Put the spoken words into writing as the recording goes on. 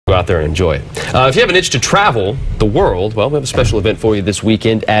Go out there and enjoy it. If you have an itch to travel the world, well, we have a special event for you this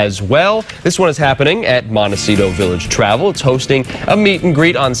weekend as well. This one is happening at Montecito Village Travel. It's hosting a meet and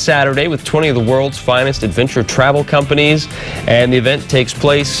greet on Saturday with 20 of the world's finest adventure travel companies. And the event takes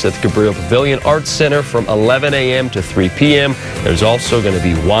place at the Cabrillo Pavilion Arts Center from 11 a.m. to 3 p.m. There's also going to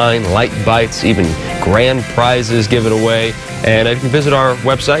be wine, light bites, even grand prizes given away. And you can visit our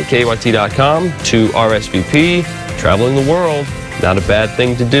website, KYT.com, to RSVP. Traveling the world, not a bad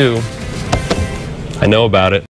thing to do. I know about it.